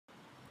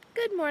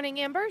Good morning,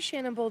 Amber.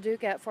 Shannon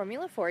Bolduc at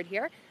Formula Ford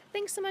here.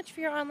 Thanks so much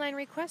for your online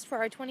request for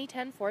our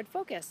 2010 Ford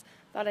Focus.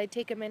 Thought I'd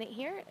take a minute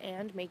here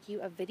and make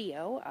you a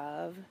video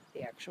of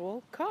the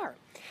actual car.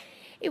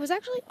 It was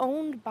actually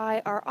owned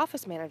by our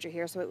office manager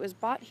here, so it was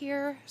bought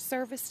here,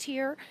 serviced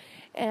here,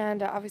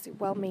 and obviously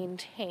well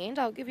maintained.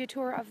 I'll give you a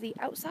tour of the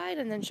outside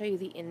and then show you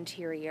the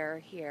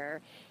interior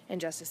here in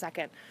just a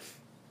second.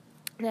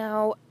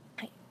 Now,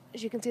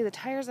 as you can see, the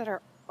tires that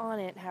are on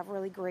it have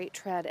really great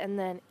tread, and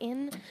then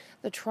in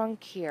the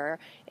trunk here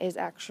is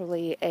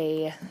actually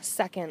a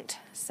second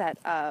set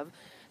of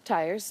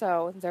tires,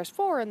 so there's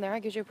 4 in there.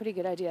 It gives you a pretty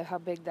good idea of how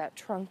big that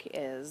trunk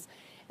is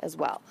as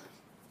well.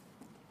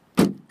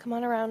 Come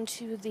on around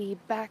to the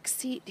back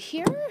seat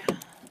here.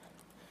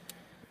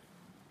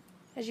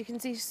 As you can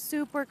see,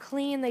 super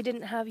clean. They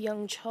didn't have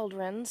young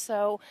children,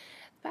 so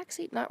the back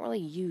seat not really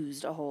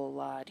used a whole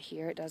lot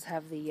here. It does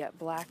have the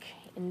black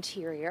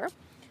interior.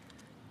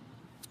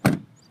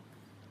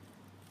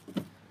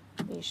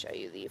 Let me show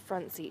you the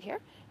front seat here.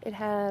 It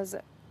has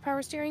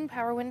power steering,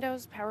 power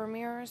windows, power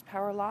mirrors,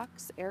 power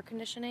locks, air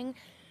conditioning,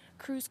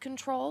 cruise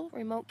control,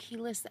 remote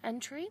keyless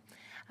entry.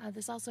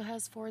 This also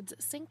has Ford's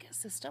sync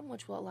system,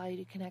 which will allow you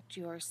to connect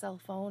your cell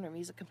phone or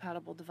music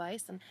compatible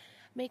device and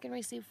make and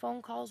receive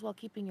phone calls while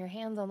keeping your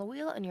hands on the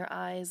wheel and your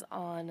eyes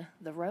on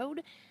the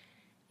road.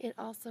 It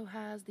also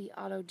has the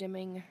auto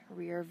dimming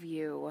rear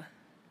view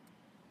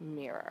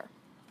mirror.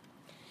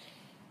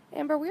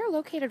 Amber, we are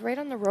located right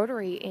on the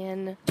rotary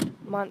in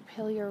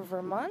Montpelier,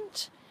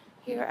 Vermont,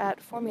 here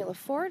at Formula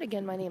Ford.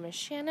 Again, my name is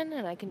Shannon,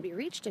 and I can be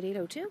reached at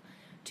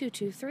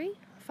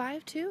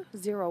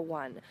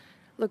 802-223-5201.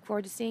 Look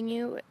forward to seeing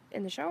you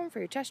in the showroom for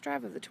your test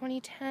drive of the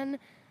 2010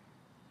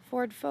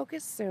 Ford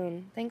Focus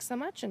soon. Thanks so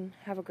much, and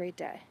have a great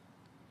day.